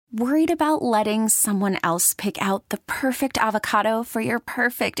Worried about letting someone else pick out the perfect avocado for your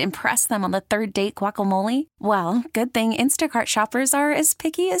perfect impress them on the third date guacamole? Well, good thing Instacart shoppers are as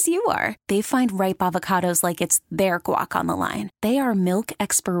picky as you are. They find ripe avocados like it's their guac on the line. They are milk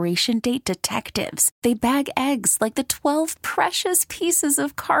expiration date detectives. They bag eggs like the 12 precious pieces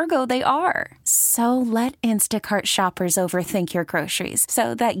of cargo they are. So let Instacart shoppers overthink your groceries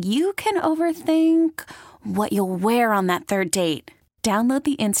so that you can overthink what you'll wear on that third date. Download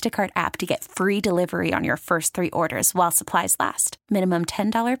the Instacart app to get free delivery on your first 3 orders while supplies last. Minimum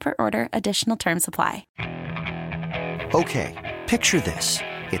 $10 per order. Additional terms apply. Okay, picture this.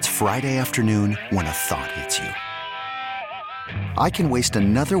 It's Friday afternoon when a thought hits you. I can waste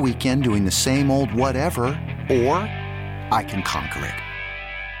another weekend doing the same old whatever, or I can conquer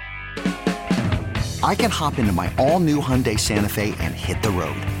it. I can hop into my all-new Hyundai Santa Fe and hit the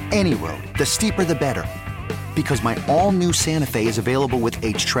road. Any road. The steeper, the better. Because my all-new Santa Fe is available with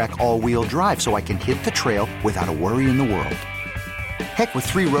H-Track all-wheel drive, so I can hit the trail without a worry in the world. Heck, with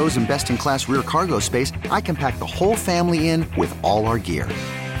 3 rows and best-in-class rear cargo space, I can pack the whole family in with all our gear.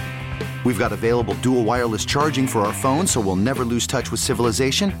 We've got available dual wireless charging for our phones, so we'll never lose touch with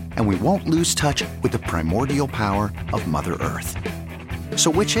civilization, and we won't lose touch with the primordial power of Mother Earth.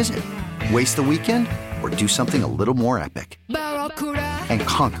 So which is it? Waste the weekend or do something a little more epic? And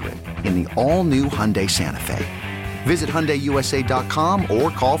conquer it in the all-new Hyundai Santa Fe. Visit HyundaiUSA.com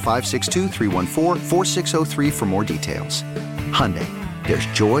or call 562-314-4603 for more details. Hyundai, there's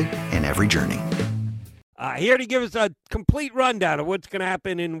joy in every journey. Here to give us a complete rundown of what's going to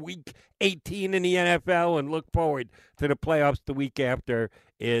happen in Week 18 in the NFL and look forward to the playoffs the week after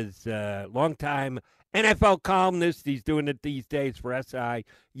is longtime NFL columnist. He's doing it these days for SI.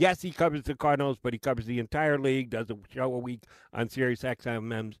 Yes, he covers the Cardinals, but he covers the entire league, does a show a week on Sirius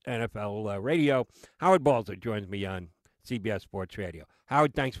XM's NFL radio. Howard Balzer joins me on CBS Sports Radio.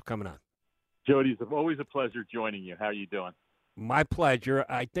 Howard, thanks for coming on. Jody, it's always a pleasure joining you. How are you doing? My pleasure.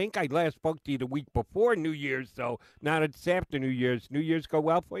 I think I last spoke to you the week before New Year's, so now that it's after New Year's. New Year's go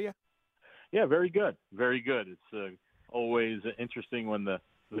well for you? Yeah, very good. Very good. It's always interesting when the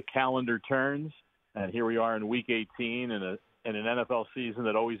calendar turns. And here we are in Week 18 in an NFL season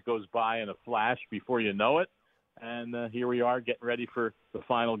that always goes by in a flash before you know it. And here we are getting ready for the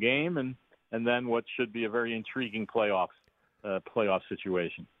final game and then what should be a very intriguing playoff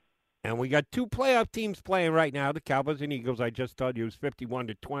situation. And we got 2 playoff teams playing right now, the Cowboys and Eagles. I just told you it was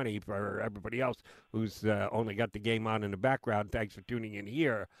 51-20 for everybody else who's only got the game on in the background. Thanks for tuning in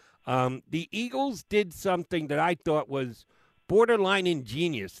here. The Eagles did something that I thought was borderline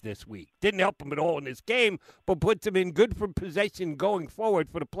ingenious this week. Didn't help them at all in this game, but puts them in good for possession going forward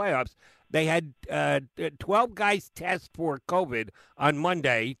for the playoffs. They had 12 guys test for COVID on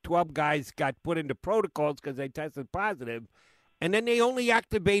Monday. 12 guys got put into protocols because they tested positive. And then they only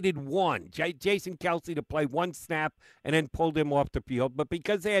activated one, Jason Kelsey, to play 1 snap and then pulled him off the field. But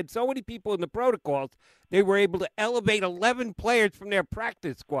because they had so many people in the protocols, they were able to elevate 11 players from their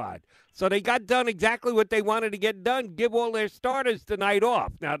practice squad. So they got done exactly what they wanted to get done, give all their starters the night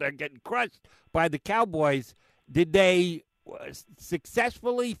off. Now they're getting crushed by the Cowboys. Did they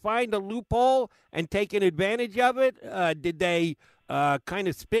successfully find a loophole and take an advantage of it? Did they kind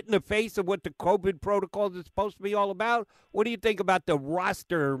of spit in the face of what the COVID protocols is supposed to be all about? What do you think about the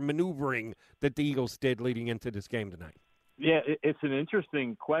roster maneuvering that the Eagles did leading into this game tonight? Yeah, it's an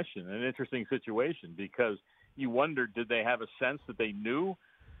interesting question, an interesting situation, because you wonder, did they have a sense that they knew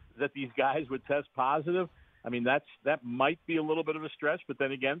that these guys would test positive? I mean, that might be a little bit of a stretch, but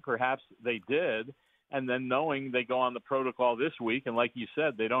then again, perhaps they did. And then knowing they go on the protocol this week, and like you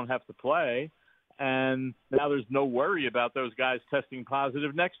said, they don't have to play, and now there's no worry about those guys testing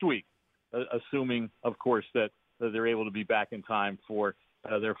positive next week, assuming, of course, that they're able to be back in time for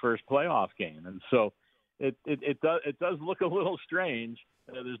their first playoff game. And so it does look a little strange.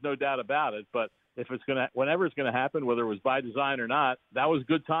 There's no doubt about it. But whenever it's going to happen, whether it was by design or not, that was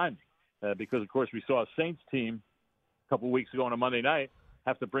good timing because, of course, we saw a Saints team a couple of weeks ago on a Monday night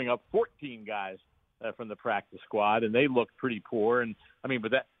have to bring up 14 guys from the practice squad, and they looked pretty poor. And I mean,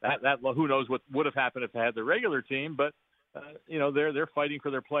 but that who knows what would have happened if they had their regular team? But they're fighting for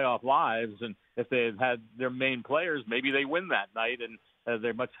their playoff lives, and if they had their main players, maybe they win that night, and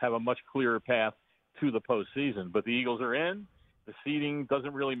they have a much clearer path to the postseason. But the Eagles are in. The seeding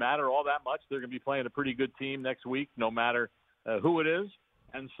doesn't really matter all that much. They're going to be playing a pretty good team next week, no matter who it is.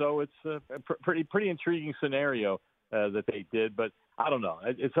 And so it's a pretty intriguing scenario that they did, but I don't know.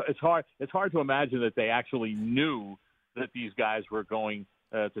 It's hard to imagine that they actually knew that these guys were going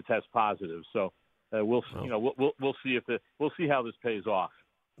to test positive. So we'll see how this pays off.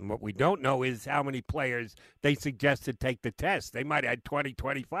 And what we don't know is how many players they suggested take the test. They might have had 20,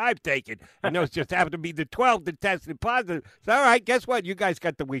 25 take it, and those just happened to be the 12 that tested positive. So, all right, guess what? You guys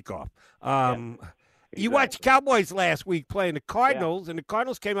got the week off. Exactly. You watched Cowboys last week playing the Cardinals, Yeah. and the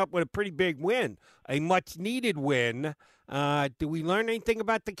Cardinals came up with a pretty big win, a much-needed win. Do we learn anything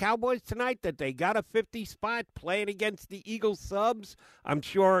about the Cowboys tonight, that they got a 50 spot playing against the Eagles subs? I'm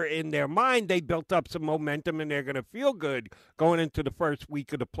sure in their mind they built up some momentum, and they're going to feel good going into the first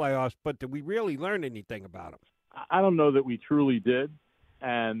week of the playoffs, but did we really learn anything about them? I don't know that we truly did.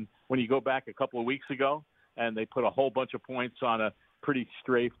 And when you go back a couple of weeks ago, and they put a whole bunch of points on a pretty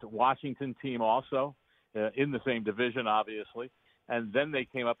strafed Washington team also, in the same division, obviously. And then they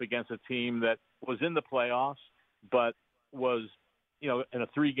came up against a team that was in the playoffs, but was, in a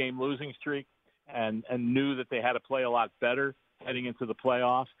 3-game losing streak, and knew that they had to play a lot better heading into the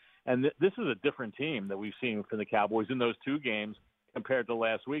playoffs. And this is a different team that we've seen from the Cowboys in those 2 games compared to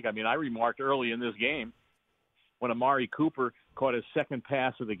last week. I mean, I remarked early in this game when Amari Cooper caught his second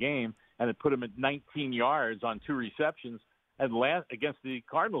pass of the game, and it put him at 19 yards on 2 receptions. And against the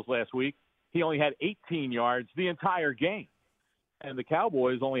Cardinals last week, he only had 18 yards the entire game. And the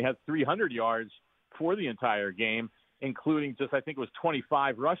Cowboys only had 300 yards for the entire game, including I think it was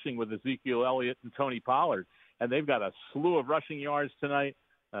 25 rushing with Ezekiel Elliott and Tony Pollard. And they've got a slew of rushing yards tonight.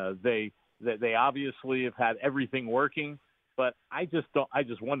 They obviously have had everything working, but I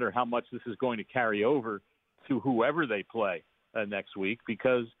just wonder how much this is going to carry over to whoever they play next week,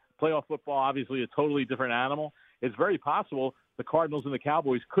 because playoff football, obviously a totally different animal. It's very possible the Cardinals and the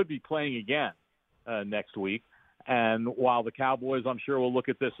Cowboys could be playing again next week. And while the Cowboys, I'm sure, will look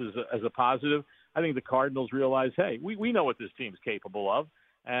at this as a positive, I think the Cardinals realize, hey, we know what this team's capable of,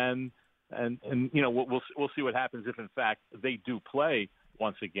 and we'll see what happens if in fact they do play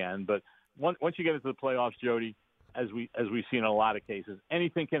once again. But once you get into the playoffs, Jody, as we've seen in a lot of cases,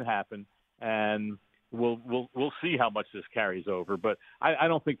 anything can happen, and we'll see how much this carries over. But I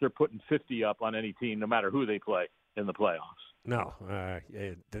don't think they're putting 50 up on any team, no matter who they play in the playoffs. No,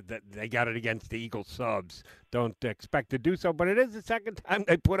 they got it against the Eagles subs. Don't expect to do so, but it is the second time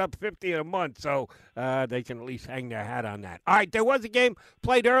they put up 50 in a month, so they can at least hang their hat on that. All right, there was a game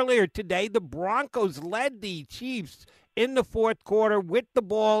played earlier today. The Broncos led the Chiefs in the fourth quarter with the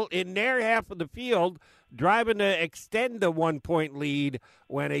ball in their half of the field, driving to extend the 1-point lead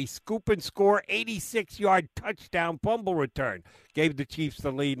when a scoop and score 86-yard touchdown fumble return gave the Chiefs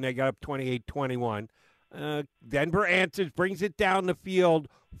the lead, and they got up 28-21. Denver answers, brings it down the field,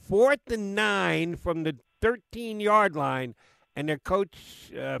 4th and 9 from the 13-yard line, and their coach,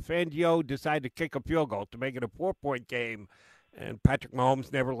 Fangio, decided to kick a field goal to make it a 4-point game, and Patrick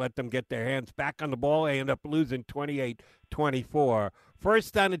Mahomes never let them get their hands back on the ball. They end up losing 28-24.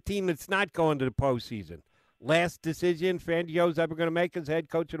 First on a team that's not going to the postseason. Last decision Fangio's ever going to make as head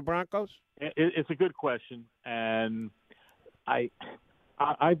coach of the Broncos? It's a good question, and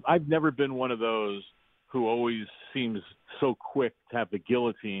I've never been one of those who always seems so quick to have the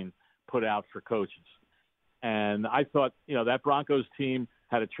guillotine put out for coaches. And I thought, that Broncos team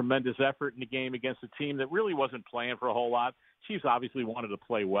had a tremendous effort in the game against a team that really wasn't playing for a whole lot. Chiefs obviously wanted to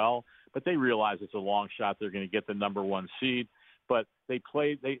play well, but they realize it's a long shot they're going to get the number 1 seed. But they're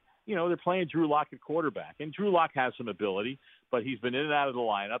playing Drew Lock at quarterback. And Drew Lock has some ability, but he's been in and out of the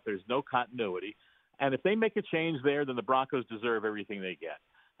lineup. There's no continuity. And if they make a change there, then the Broncos deserve everything they get.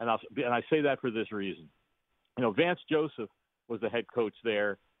 And I say that for this reason. Vance Joseph was the head coach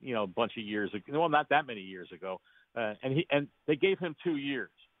there, a bunch of years ago. Well, not that many years ago. And they gave him 2 years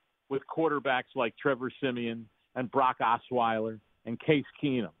with quarterbacks like Trevor Siemian and Brock Osweiler and Case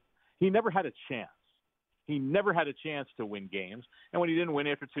Keenum. He never had a chance. He never had a chance to win games. And when he didn't win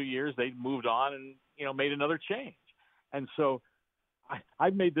after 2 years, they moved on and, made another change. And so I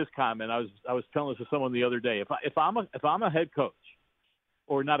made this comment. I was telling this to someone the other day. If I'm a head coach,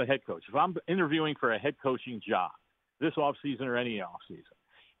 or not a head coach, if I'm interviewing for a head coaching job this offseason or any offseason,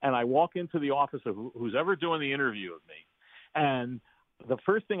 and I walk into the office of who's ever doing the interview of me, and the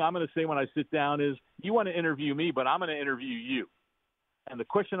first thing I'm going to say when I sit down is, you want to interview me, but I'm going to interview you. And the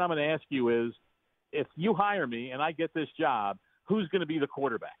question I'm going to ask you is, if you hire me and I get this job, who's going to be the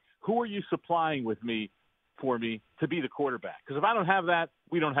quarterback? Who are you supplying for me to be the quarterback? Because if I don't have that,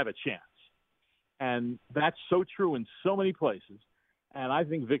 we don't have a chance. And that's so true in so many places. And I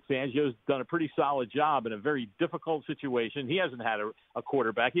think Vic Fangio's done a pretty solid job in a very difficult situation. He hasn't had a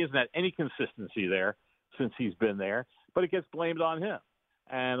quarterback. He hasn't had any consistency there since he's been there, but it gets blamed on him.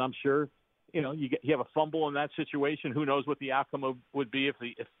 And I'm sure, you have a fumble in that situation. Who knows what the outcome would be if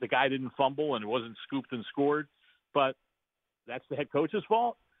the guy didn't fumble and it wasn't scooped and scored. But that's the head coach's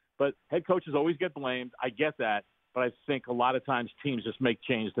fault. But head coaches always get blamed. I get that. but I think a lot of times teams just make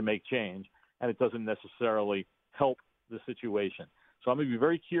change to make change, and it doesn't necessarily help the situation. So I'm going to be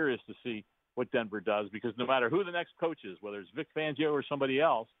very curious to see what Denver does, because no matter who the next coach is, whether it's Vic Fangio or somebody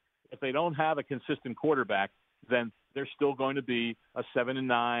else, if they don't have a consistent quarterback, then they're still going to be a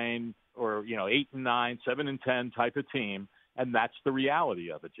 7-9 or 8-9, 7-10 type of team, and that's the reality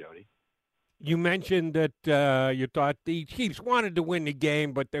of it, Jody. You mentioned that you thought the Chiefs wanted to win the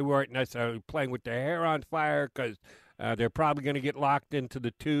game, but they weren't necessarily playing with their hair on fire because they're probably going to get locked into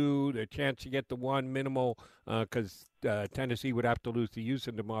the 2. Their chance to get the 1 minimal because Tennessee would have to lose to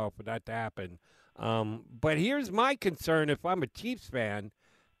Houston tomorrow for that to happen. But here's my concern if I'm a Chiefs fan.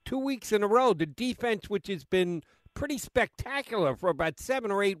 2 weeks in a row, the defense, which has been pretty spectacular for about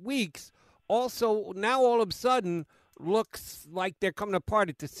 7 or 8 weeks, also now all of a sudden looks like they're coming apart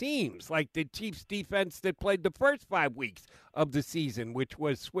at the seams, like the Chiefs defense that played the first 5 weeks of the season, which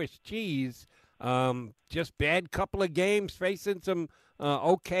was Swiss cheese. Just bad couple of games facing some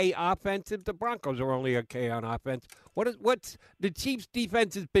okay offensive. The Broncos are only okay on offense. What's the Chiefs'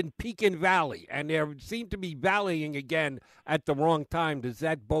 defense has been peak and valley, and they seem to be valleying again at the wrong time. Does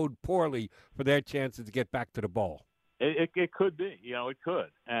that bode poorly for their chances to get back to the bowl? It could be, it could,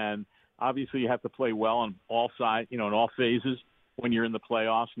 and obviously you have to play well on all sides, in all phases when you're in the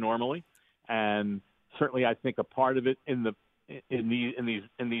playoffs normally, and certainly I think a part of it in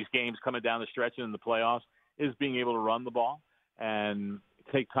these games coming down the stretch and in the playoffs is being able to run the ball and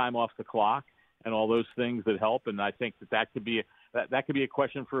take time off the clock and all those things that help. And I think that could be a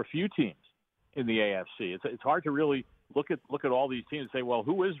question for a few teams in the AFC. It's hard to really look at all these teams and say, well,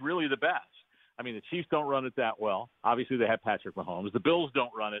 who is really the best? I mean, the Chiefs don't run it that well. Obviously, they have Patrick Mahomes. The Bills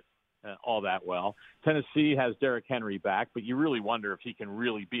don't run it all that well. Tennessee has Derrick Henry back, but you really wonder if he can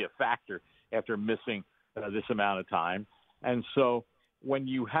really be a factor after missing this amount of time. And so when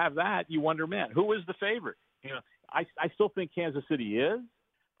you have that, you wonder, man, who is the favorite? I still think Kansas City is,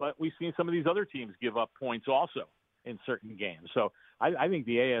 but we've seen some of these other teams give up points also in certain games. So I think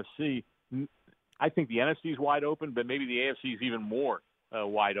the AFC, I think the NFC is wide open, but maybe the AFC is even more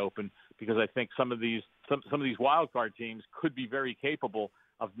wide open, because I think some of these wild card teams could be very capable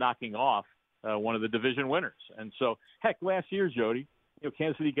of knocking off one of the division winners. And so, heck, last year, Jody,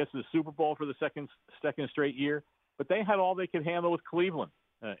 Kansas City gets to the Super Bowl for the second straight year, but they had all they could handle with Cleveland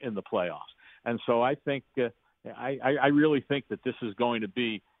in the playoffs. And so I think I really think that this is going to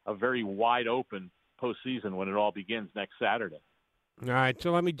be a very wide open postseason when it all begins next Saturday. All right,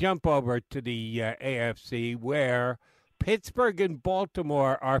 so let me jump over to the AFC, where Pittsburgh and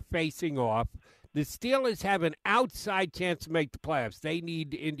Baltimore are facing off. The Steelers have an outside chance to make the playoffs. They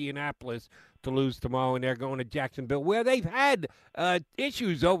need Indianapolis to lose tomorrow, and they're going to Jacksonville, where they've had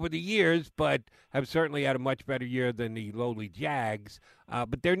issues over the years, but have certainly had a much better year than the lowly Jags.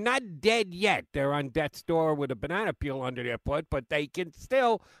 But they're not dead yet. They're on death's door with a banana peel under their foot, but they can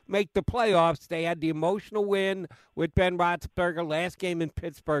still make the playoffs. They had the emotional win with Ben Roethlisberger last game in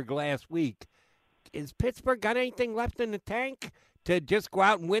Pittsburgh last week. Is Pittsburgh got anything left in the tank to just go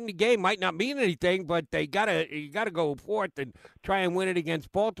out and win the game? Might not mean anything, but you gotta go forth and try and win it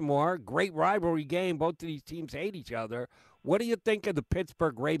against Baltimore. Great rivalry game. Both of these teams hate each other. What do you think of the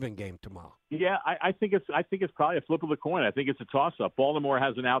Pittsburgh Raven game tomorrow? Yeah, I think it's probably a flip of the coin. I think it's a toss-up. Baltimore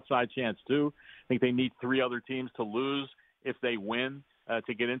has an outside chance too. I think they need 3 other teams to lose if they win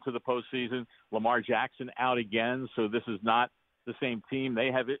to get into the postseason. Lamar Jackson out again, so this is not the same team.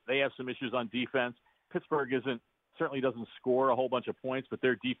 They have some issues on defense. Pittsburgh certainly doesn't score a whole bunch of points, but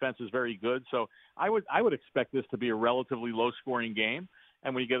their defense is very good. So I would expect this to be a relatively low-scoring game.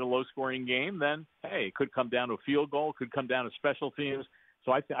 And when you get a low-scoring game, then, hey, it could come down to a field goal, could come down to special teams.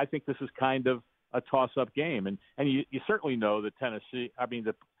 So I think this is kind of a toss-up game. And you certainly know that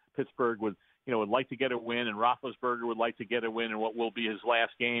that Pittsburgh would like to get a win, and Roethlisberger would like to get a win in what will be his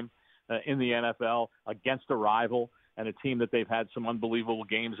last game in the NFL against a rival and a team that they've had some unbelievable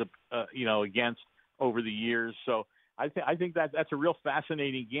games against over the years. So I think that's a real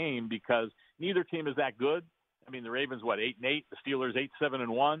fascinating game, because neither team is that good. I mean, the Ravens, 8-8, the Steelers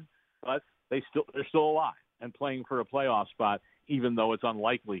 8-7-1, but they're still alive and playing for a playoff spot, even though it's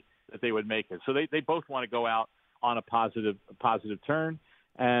unlikely that they would make it. So they both want to go out on a positive turn.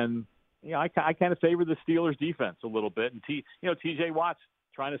 And I kind of favor the Steelers defense a little bit. And TJ Watt's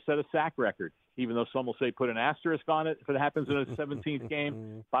trying to set a sack record, even though some will say put an asterisk on it if it happens in a 17th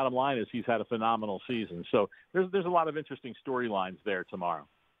game. Bottom line is he's had a phenomenal season. So there's a lot of interesting storylines there tomorrow.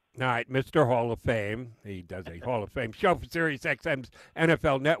 All right, Mr. Hall of Fame. He does a Hall of Fame show for Sirius XM's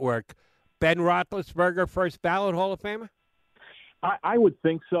NFL Network. Ben Roethlisberger, first ballot Hall of Famer? I would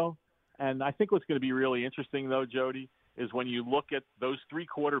think so. And I think what's going to be really interesting, though, Jody, is when you look at those 3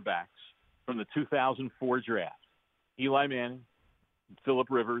 quarterbacks from the 2004 draft, Eli Manning, Phillip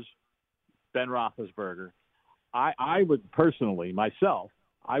Rivers, Ben Roethlisberger. I would personally, myself,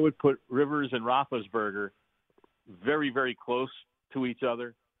 I would put Rivers and Roethlisberger very, very close to each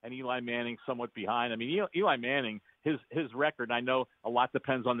other, and Eli Manning somewhat behind. I mean, Eli Manning, his record, I know a lot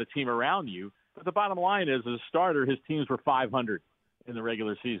depends on the team around you, but the bottom line is, as a starter, his teams were 500 in the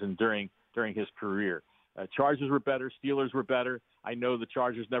regular season during his career. Chargers were better. Steelers were better. I know the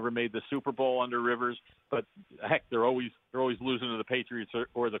Chargers never made the Super Bowl under Rivers, but heck, they're always losing to the Patriots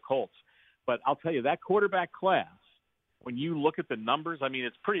or the Colts. But I'll tell you, that quarterback class, when you look at the numbers, I mean,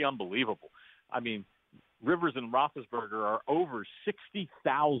 it's pretty unbelievable. I mean, Rivers and Roethlisberger are over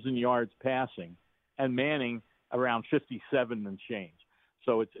 60,000 yards passing, and Manning around 57 and change.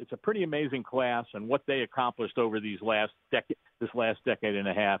 So it's a pretty amazing class, and what they accomplished over this last decade and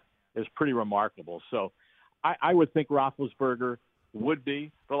a half is pretty remarkable. So I would think Roethlisberger would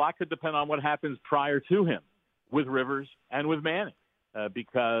be, but a lot could depend on what happens prior to him with Rivers and with Manning,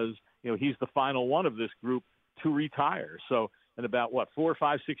 because he's the final one of this group to retire. So in about 4,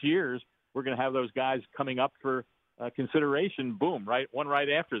 5, 6 years, we're going to have those guys coming up for consideration. Boom, right, one right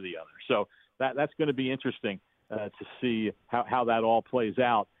after the other. So that's going to be interesting to see how that all plays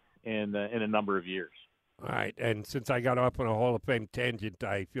out in a number of years. All right, and since I got off on a Hall of Fame tangent,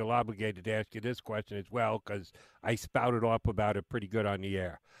 I feel obligated to ask you this question as well, because I spouted off about it pretty good on the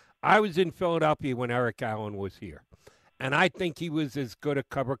air. I was in Philadelphia when Eric Allen was here, and I think he was as good a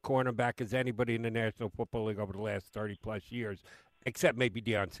cover cornerback as anybody in the National Football League over the last 30-plus years, except maybe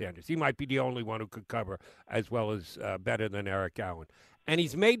Deion Sanders. He might be the only one who could cover as well as better than Eric Allen. And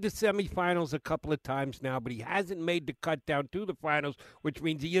he's made the semifinals a couple of times now, but he hasn't made the cut down to the finals, which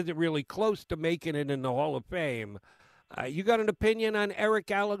means he isn't really close to making it in the Hall of Fame. You got an opinion on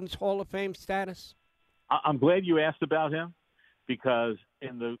Eric Allen's Hall of Fame status? I'm glad you asked about him, because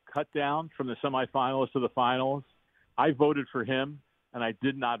in the cut down from the semifinalists to the finals, I voted for him, and I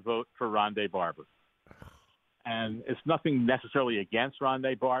did not vote for Rondé Barber. And it's nothing necessarily against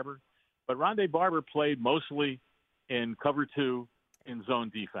Rondé Barber, but Rondé Barber played mostly in cover 2 in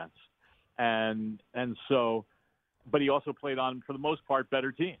zone defense. And so, but he also played on, for the most part,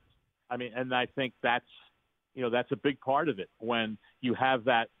 better teams. I mean, and I think that's a big part of it, when you have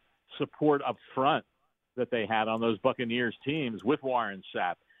that support up front that they had on those Buccaneers teams with Warren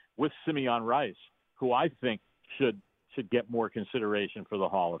Sapp, with Simeon Rice, who I think should get more consideration for the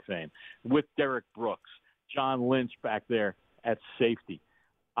Hall of Fame, with Derek Brooks, John Lynch back there at safety.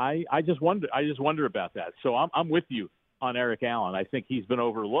 I just wonder about that. So I'm with you on Eric Allen. I think he's been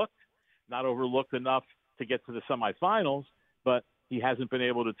overlooked, not overlooked enough to get to the semifinals, but he hasn't been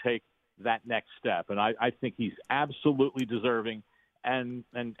able to take that next step. And I think he's absolutely deserving and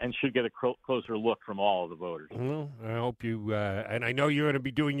should get a closer look from all of the voters. Well, I hope you, and I know you're going to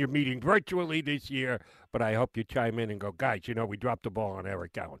be doing your meeting virtually this year, but I hope you chime in and go, guys, we dropped the ball on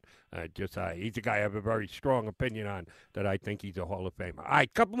Eric Allen. He's a guy I have a very strong opinion on, that I think he's a Hall of Famer. All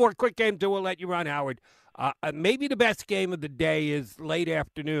right, couple more quick games, and we'll let you run, Howard. Maybe the best game of the day is late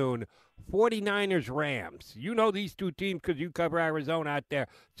afternoon, 49ers-Rams. You know these two teams because you cover Arizona out there,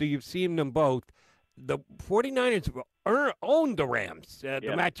 so you've seen them both. The 49ers own the Rams. The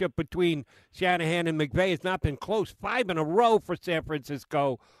matchup between Shanahan and McVay has not been close. 5 in a row for San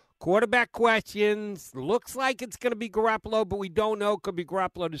Francisco. Quarterback questions. Looks like it's going to be Garoppolo, but we don't know. Could be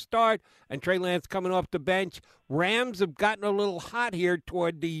Garoppolo to start, and Trey Lance coming off the bench. Rams have gotten a little hot here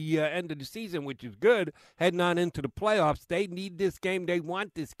toward the end of the season, which is good, heading on into the playoffs. They need this game. They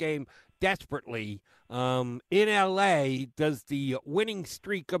want this game desperately. In L.A., does the winning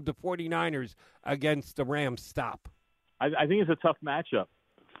streak of the 49ers against the Rams stop? I think it's a tough matchup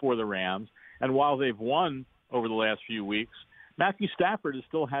for the Rams. And while they've won over the last few weeks, Matthew Stafford has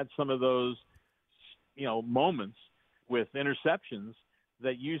still had some of those, moments with interceptions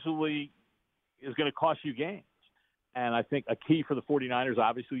that usually is going to cost you games. And I think a key for the 49ers,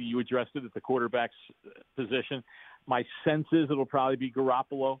 obviously you addressed it at the quarterback's position. My sense is it'll probably be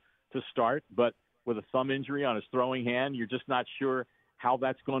Garoppolo to start, but with a thumb injury on his throwing hand, you're just not sure how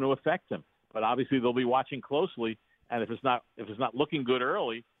that's going to affect him. But obviously they'll be watching closely, and if it's not looking good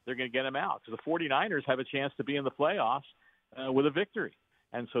early, they're going to get him out. So the 49ers have a chance to be in the playoffs with a victory.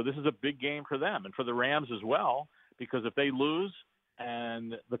 And so this is a big game for them and for the Rams as well, because if they lose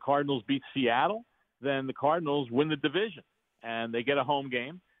and the Cardinals beat Seattle, then the Cardinals win the division and they get a home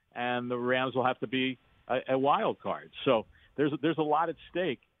game, and the Rams will have to be a wild card. So there's a lot at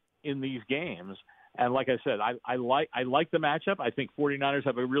stake in these games. And like I said, I like the matchup. I think 49ers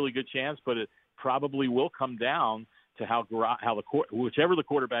have a really good chance, but it probably will come down to whichever the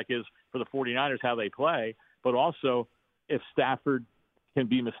quarterback is for the 49ers, how they play, but also if Stafford can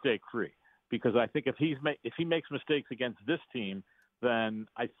be mistake-free. because I think if he makes mistakes against this team, then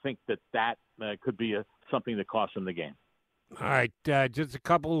I think that could be something that costs him the game. All right, just a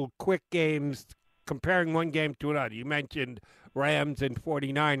couple quick games, comparing one game to another. You mentioned Rams and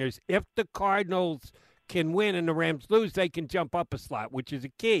 49ers. If the Cardinals can win and the Rams lose, they can jump up a slot, which is a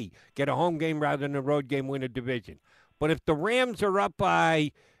key. Get a home game rather than a road game, win a division. But if the Rams are up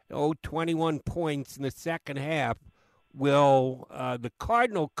by 21 points in the second half, will the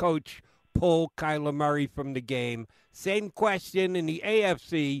Cardinal coach pull Kyler Murray from the game? Same question in the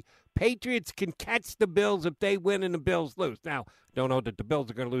AFC. Patriots can catch the Bills if they win and the Bills lose. Now, don't know that the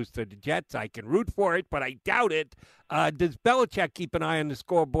Bills are going to lose to the Jets. I can root for it, but I doubt it. Does Belichick keep an eye on the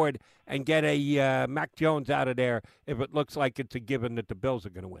scoreboard and get a Mac Jones out of there if it looks like it's a given that the Bills are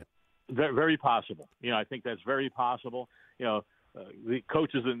going to win? Very, very possible. I think that's very possible. The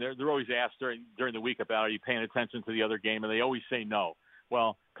coaches in there, they're always asked during the week about, are you paying attention to the other game? And they always say no.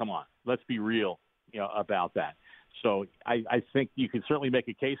 Well, come on, let's be real, about that. So I think you can certainly make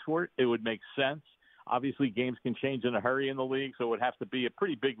a case for it. It would make sense. Obviously, games can change in a hurry in the league, so it would have to be a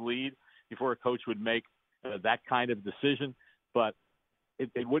pretty big lead before a coach would make that kind of decision. But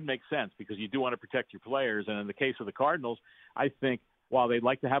it would make sense because you do want to protect your players. And in the case of the Cardinals, I think while they'd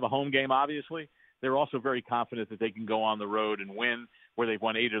like to have a home game, obviously, they're also very confident that they can go on the road and win where they've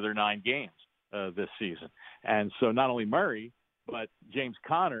won 8 of their 9 games this season. And so not only Murray, but James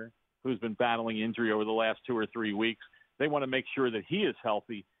Conner, who's been battling injury over the last 2 or 3 weeks, they want to make sure that he is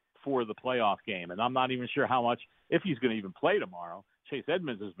healthy for the playoff game. And I'm not even sure how much, if he's going to even play tomorrow. Chase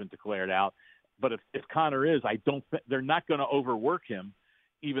Edmonds has been declared out. But if Conner is, they're not going to overwork him,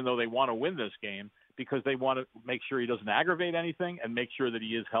 even though they want to win this game, because they want to make sure he doesn't aggravate anything and make sure that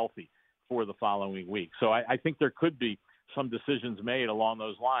he is healthy for the following week. So I think there could be some decisions made along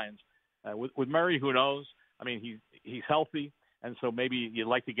those lines. With Murray, who knows? I mean, he's healthy. And so maybe you'd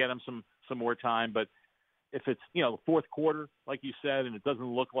like to get him some more time, but if it's the fourth quarter, like you said, and it doesn't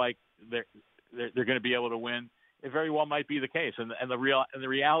look like they're going to be able to win, it very well might be the case. And the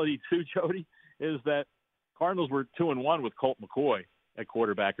reality too, Jody, is that Cardinals were 2-1 with Colt McCoy at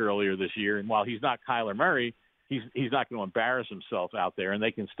quarterback earlier this year, and while he's not Kyler Murray, he's not going to embarrass himself out there, and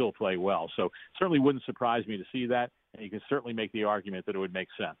they can still play well. So certainly wouldn't surprise me to see that, and you can certainly make the argument that it would make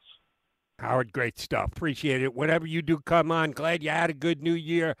sense. Howard, great stuff. Appreciate it. Whatever you do, come on. Glad you had a good New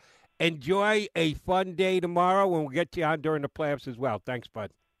Year. Enjoy a fun day tomorrow, and we'll get you on during the playoffs as well. Thanks, bud.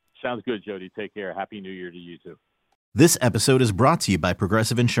 Sounds good, Jody. Take care. Happy New Year to you, too. This episode is brought to you by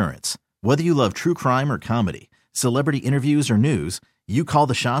Progressive Insurance. Whether you love true crime or comedy, celebrity interviews or news, you call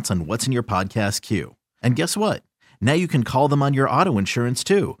the shots on what's in your podcast queue. And guess what? Now you can call them on your auto insurance,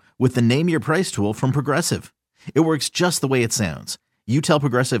 too, with the Name Your Price tool from Progressive. It works just the way it sounds. You tell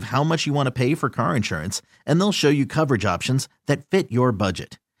Progressive how much you want to pay for car insurance, and they'll show you coverage options that fit your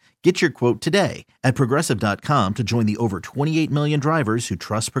budget. Get your quote today at Progressive.com to join the over 28 million drivers who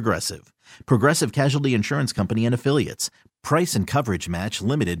trust Progressive. Progressive Casualty Insurance Company and Affiliates. Price and coverage match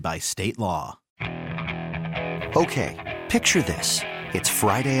limited by state law. Okay, picture this. It's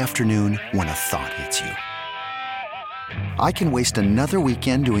Friday afternoon when a thought hits you. I can waste another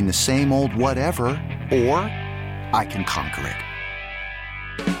weekend doing the same old whatever, or I can conquer it.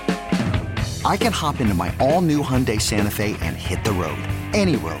 I can hop into my all-new Hyundai Santa Fe and hit the road.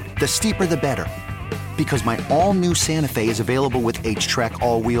 Any road. The steeper, the better. Because my all-new Santa Fe is available with H-Track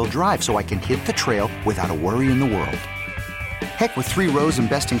all-wheel drive, so I can hit the trail without a worry in the world. Heck, with 3 rows and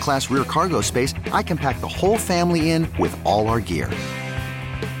best-in-class rear cargo space, I can pack the whole family in with all our gear.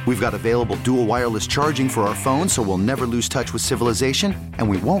 We've got available dual wireless charging for our phones, so we'll never lose touch with civilization, and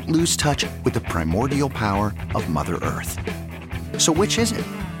we won't lose touch with the primordial power of Mother Earth. So which is it?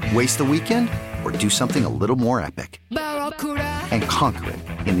 Waste the weekend or do something a little more epic and conquer it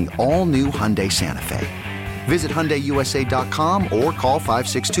in the all-new Hyundai Santa Fe. Visit HyundaiUSA.com or call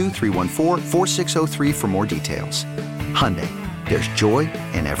 562-314-4603 for more details. Hyundai, there's joy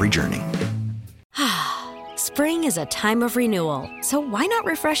in every journey. Spring is a time of renewal, so why not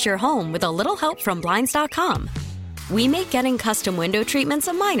refresh your home with a little help from Blinds.com? We make getting custom window treatments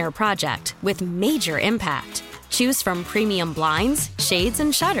a minor project with major impact. Choose from premium blinds, shades,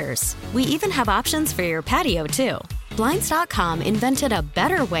 and shutters. We even have options for your patio, too. Blinds.com invented a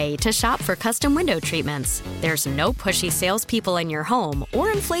better way to shop for custom window treatments. There's no pushy salespeople in your home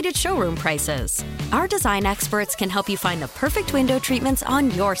or inflated showroom prices. Our design experts can help you find the perfect window treatments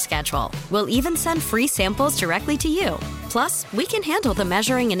on your schedule. We'll even send free samples directly to you. Plus, we can handle the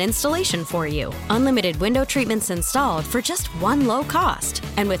measuring and installation for you. Unlimited window treatments installed for just one low cost.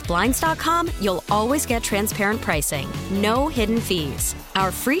 And with Blinds.com, you'll always get transparent pricing. No hidden fees. Our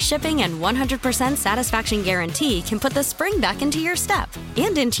free shipping and 100% satisfaction guarantee can put the spring back into your step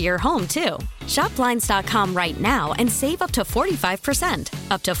and into your home, too. Shop Blinds.com right now and save up to 45%.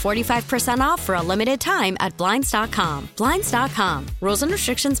 Up to 45% off for a limited time at Blinds.com. Blinds.com. Rules and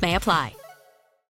restrictions may apply.